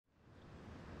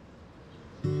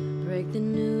break the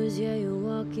news, yeah, you're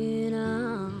walking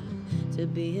out to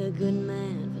be a good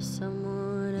man for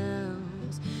someone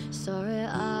else. Sorry,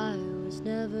 I was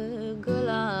never a girl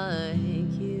like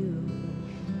you.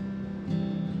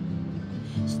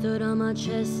 Stood on my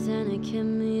chest and it kept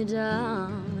me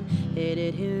down.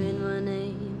 Hated hearing my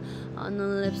name on the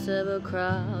lips of a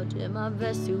crowd. Did my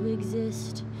best to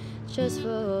exist just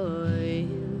for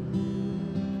you.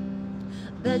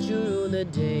 Bet you ruled the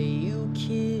day you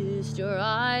kissed your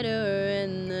rider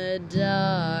in the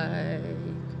dark.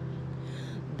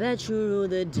 Bet you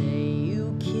ruled the day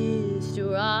you kissed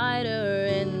your rider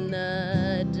in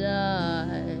the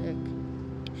dark.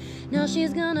 Now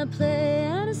she's gonna play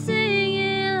and sing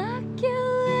it like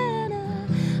you in a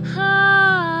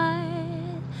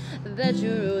heart. Bet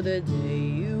you ruled the day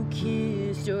you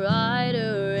kissed your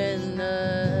rider in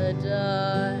the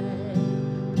dark.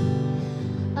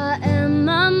 I am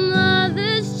my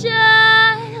mother's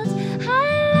child.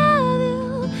 I love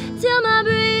you till my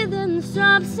breathing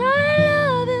stops. I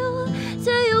love you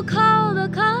till you call the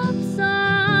cops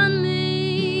on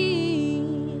me.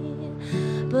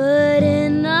 But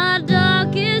in the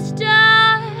darkest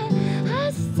dark, I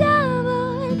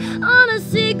stumbled on a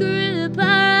secret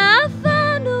path. I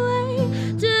found a way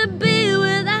to be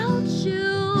without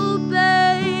you,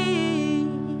 babe.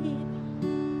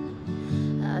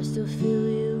 I still feel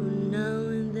you now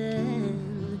and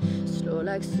then, slow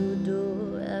like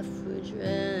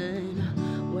pseudoephedrine.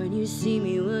 When you see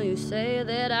me, will you say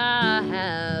that I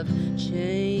have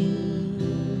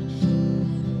changed?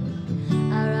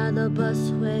 I ride the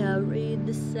busway, I read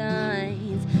the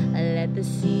signs, I let the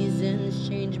seasons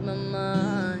change my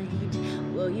mind.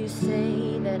 Will you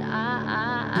say that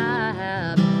I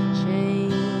have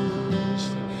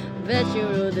changed? Bet you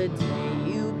ruled the day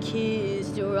you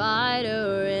kissed your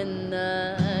rider in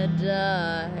the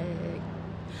dark.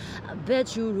 I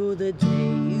bet you ruled the day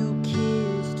you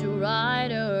kissed your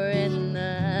rider in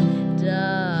the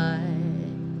dark.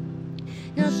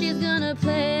 Now she's gonna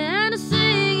play and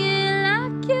sing it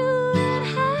like you in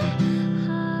her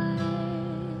heart.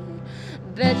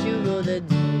 Bet you ruled the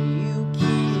day you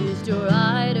kissed your rider.